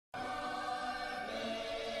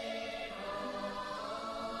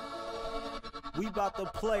We about to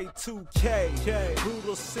play 2K.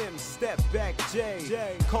 Brutalsim, step back,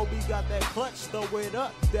 J. Kobe got that clutch, throw it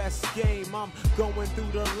up, that's game. I'm going through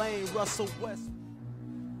the lane, Russell West.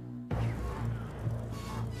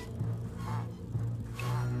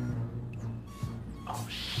 Oh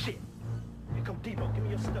shit! Here come Debo, give me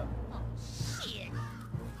your stuff. Oh shit!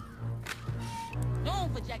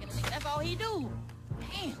 Known for jacking the nigga, that's all he do.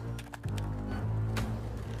 Damn.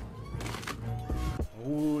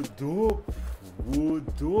 What up?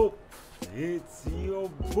 It's your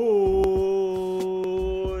boy.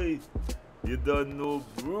 You don't know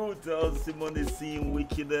Brutalsim on the scene,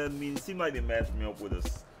 wicked and mean. Seem like they matched me up with a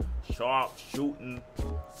sharp shooting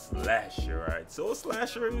slasher, right? So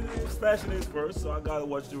slashing is first, so I gotta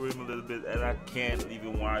watch the rim a little bit, and I can't leave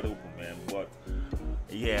it wide open, man. But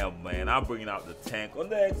yeah, man, I'm bringing out the tank on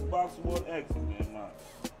the Xbox One X, man. My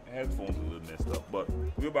headphones a little messed up, but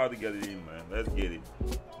we're about to get it in, man. Let's get it.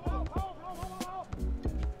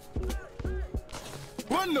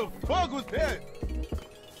 What the fuck was that?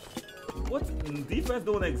 What? Defense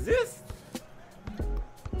don't exist?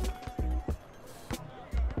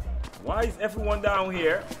 Why is everyone down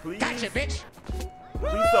here? Please. Gotcha, bitch.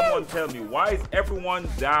 Please, someone tell me, why is everyone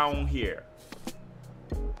down here?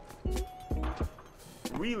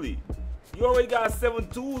 Really? You already got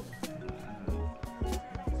 7-2?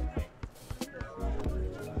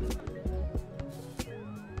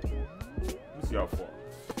 Let's see how far.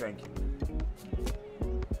 Thank you.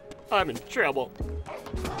 I'm in trouble.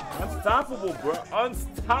 Unstoppable, bro.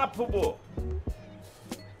 Unstoppable.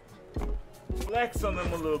 Flex on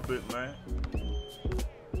them a little bit, man.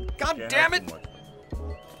 God Can't damn have it! too much.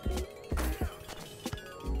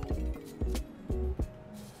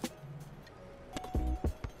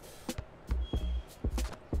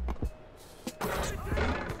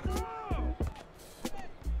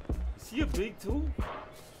 Is he a big too?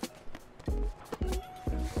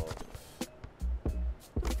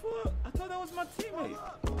 What? I thought that was my teammate.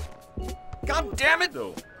 God damn it!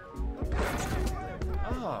 Though.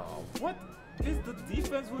 Oh, what is the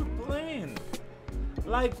defense we're playing?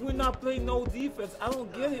 Like, we're not playing no defense. I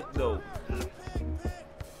don't get it though.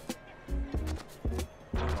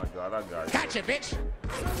 Oh my god, I got it. Gotcha, bitch.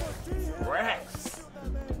 Rex.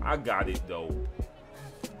 I got it though.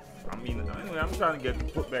 I mean, anyway, I'm trying to get the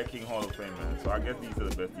putback King Hall of Fame, man. So I guess these are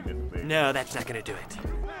the best defensive players. No, that's not gonna do it.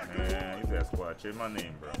 Man, he's that squad. Change my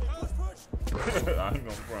name, bro. I ain't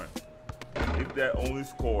gonna front. If that only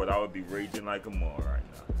scored, I would be raging like a mall right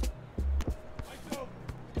now.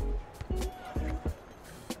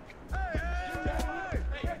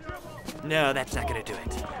 No, that's not gonna do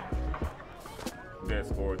it. That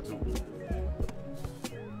scored too.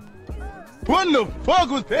 What the fuck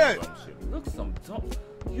was that? Some shit. Look, some dumb.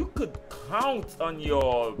 You could count on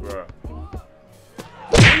y'all, bro.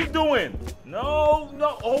 What are you doing? No,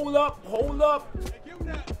 hold up.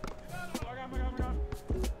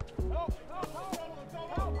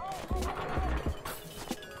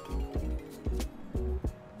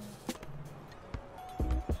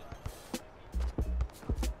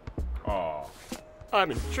 Oh,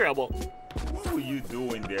 I'm in trouble. what were you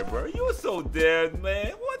doing there, bro? You were so dead,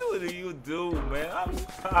 man. What did you do, man? I'm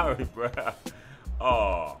sorry, bro.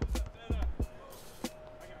 Oh.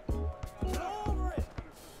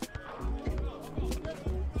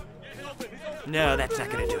 No, that's not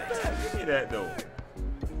gonna do it. Give me that though.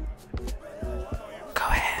 Go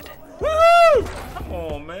ahead. Woo! Come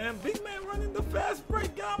on, man. Big man running the fast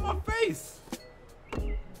break. Get out my face.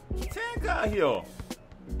 Tank out here.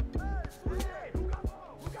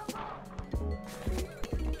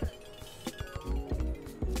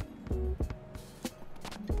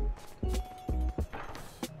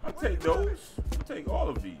 I'll take those. I'll take all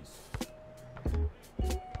of these.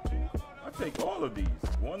 I'll take all of these.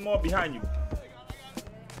 One more behind you.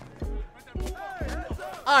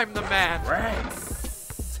 I'm the man.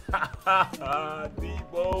 Rex.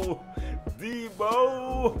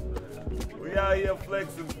 Debo. We out here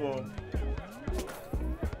flexing for him.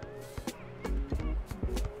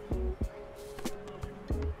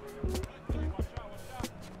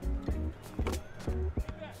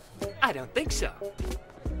 I don't think so.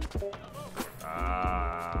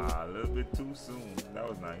 A little bit too soon. That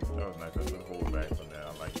was nice. I could hold back from that.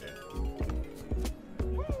 I like that.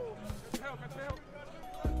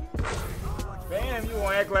 Damn, you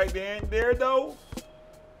won't act like they ain't there though?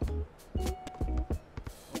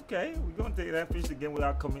 Okay, we're gonna take that fish again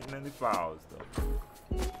without committing any fouls though.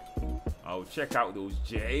 Oh, check out those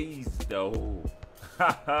J's though.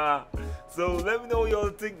 So let me know what y'all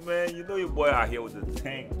think, man. You know your boy out here with the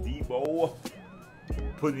tank, Debo.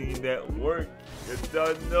 Putting in that work. You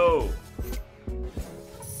don't know.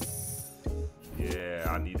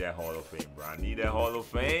 I need that Hall of Fame, bro. I need that Hall of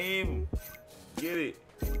Fame. Get it.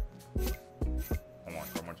 How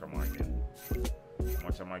much am I getting? How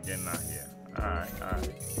much am I getting out here? Alright.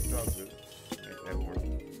 Sounds good. Make that work.